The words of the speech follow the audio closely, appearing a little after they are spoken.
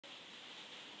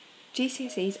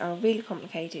GCSEs are really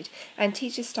complicated and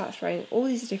teachers start throwing all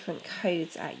these different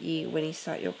codes at you when you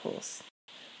start your course.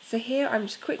 So here I'm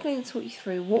just quickly going to talk you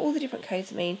through what all the different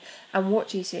codes mean and what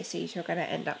GCSEs you're going to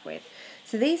end up with.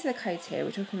 So these are the codes here.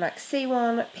 We're talking like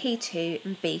C1, P2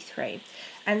 and B3.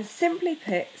 And simply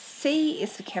put, C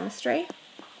is for chemistry,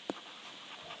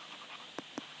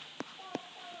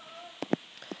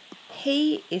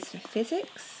 P is for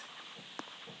physics,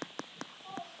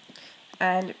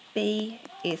 and B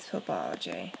is for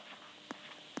biology.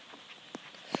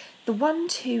 The 1,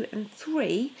 2 and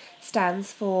 3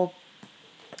 stands for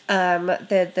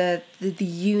the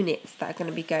units that are going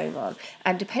to be going on,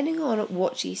 and depending on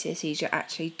what GCSEs you're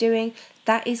actually doing,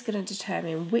 that is going to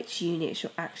determine which units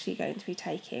you're actually going to be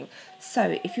taking.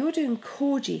 So if you're doing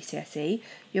core GCSE,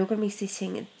 you're going to be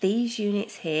sitting these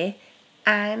units here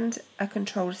and a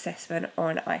controlled assessment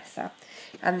or an ISA,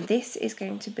 and this is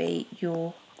going to be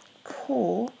your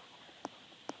core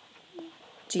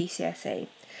GCSE.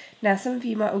 Now some of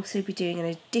you might also be doing an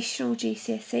additional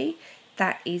GCSE.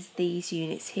 That is these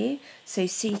units here, so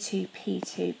C2,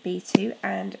 P2, B2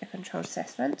 and a controlled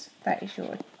assessment. That is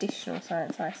your additional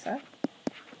science ISA.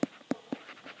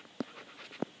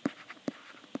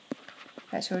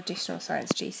 That's your additional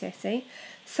science GCSE.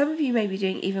 Some of you may be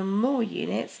doing even more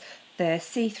units, the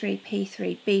C3,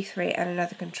 P3, B3 and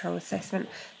another controlled assessment.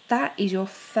 That is your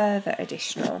further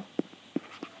additional.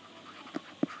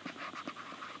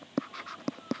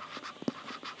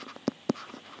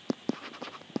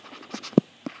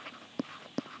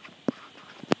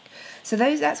 So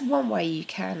that's one way you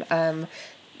can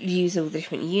use all the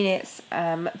different units.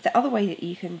 The other way that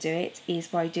you can do it is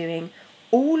by doing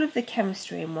all of the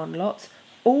chemistry in one lot,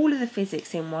 all of the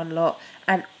physics in one lot,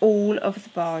 and all of the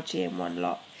biology in one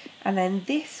lot. And then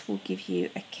this will give you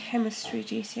a chemistry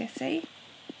GCSE.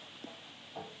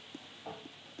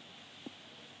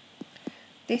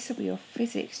 This will be your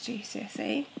physics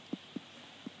GCSE.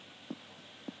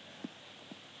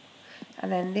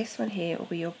 And then this one here will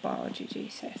be your biology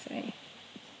GCSE.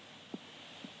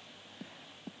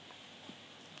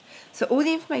 So all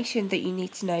the information that you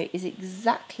need to know is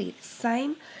exactly the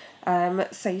same.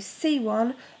 So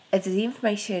C1, the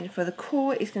information for the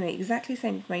core is going to be exactly the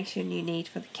same information you need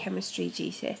for the chemistry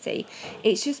GCSE.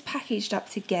 It's just packaged up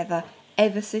together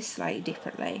ever so slightly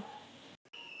differently.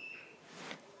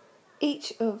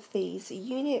 Each of these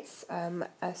units,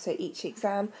 so each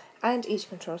exam and each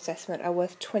control assessment are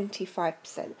worth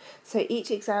 25%. So each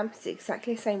exam is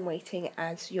exactly the same weighting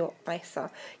as your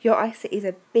ISA. Your ISA is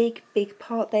a big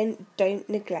part then, don't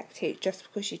neglect it just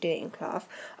because you do it in class.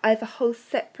 I have a whole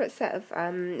separate set of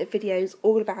videos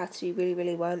all about how to do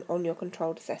really well on your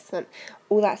controlled assessment.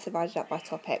 All that's divided up by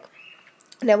topic.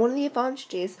 Now one of the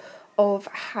advantages of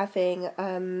having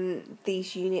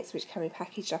these units which can be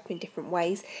packaged up in different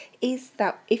ways is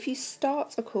that if you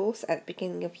start a course at the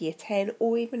beginning of year 10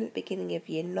 or even at the beginning of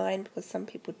year 9, because some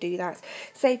people do that,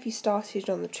 say if you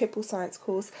started on the triple science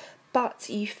course but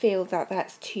you feel that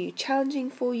that's too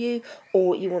challenging for you,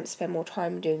 or you want to spend more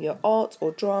time doing your art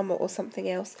or drama or something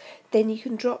else, then you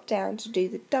can drop down to do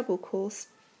the double course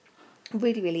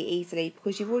really easily,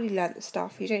 because you've already learnt the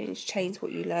stuff. You don't need to change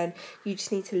what you learn, you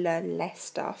just need to learn less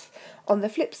stuff. On the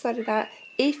flip side of that,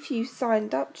 if you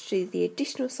signed up to do the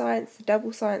additional science, the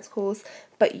double science course,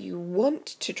 but you want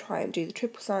to try and do the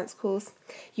triple science course,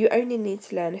 you only need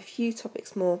to learn a few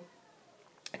topics more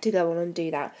to go on and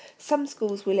do that. Some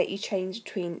schools will let you change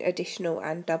between additional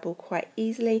and double quite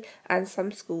easily, and some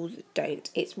schools don't.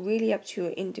 It's really up to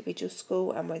your individual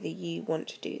school and whether you want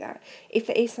to do that. If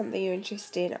it is something you're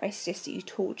interested in, I suggest that you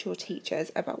talk to your teachers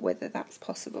about whether that's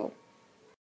possible.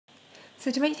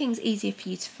 So to make things easier for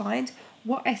you to find,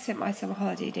 what I spent my summer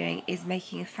holiday doing is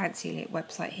making a fancy little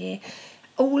website here.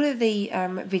 All of the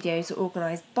videos are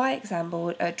organised by exam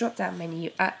board, a drop down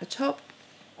menu at the top.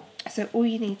 So all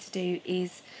you need to do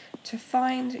is to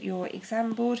find your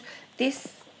exam board.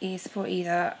 This is for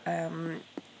either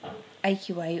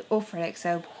AQA or for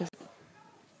Edexcel,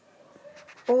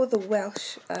 or the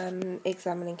Welsh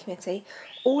examining committee.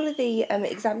 All of the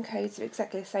exam codes are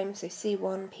exactly the same, so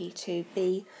C1,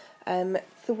 P2,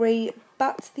 B3,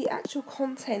 but the actual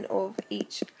content of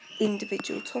each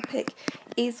individual topic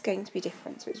is going to be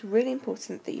different. So it's really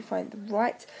important that you find the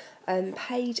right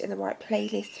page and the right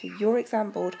playlist for your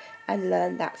exam board and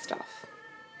learn that stuff.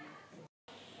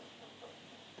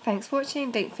 Thanks for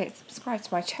watching. Don't forget to subscribe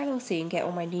to my channel so you can get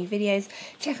all my new videos.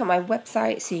 Check out my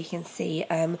website so you can see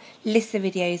lists of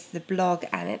videos, the blog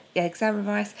and exam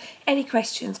advice. Any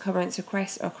questions, comments,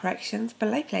 requests or corrections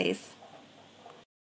below please.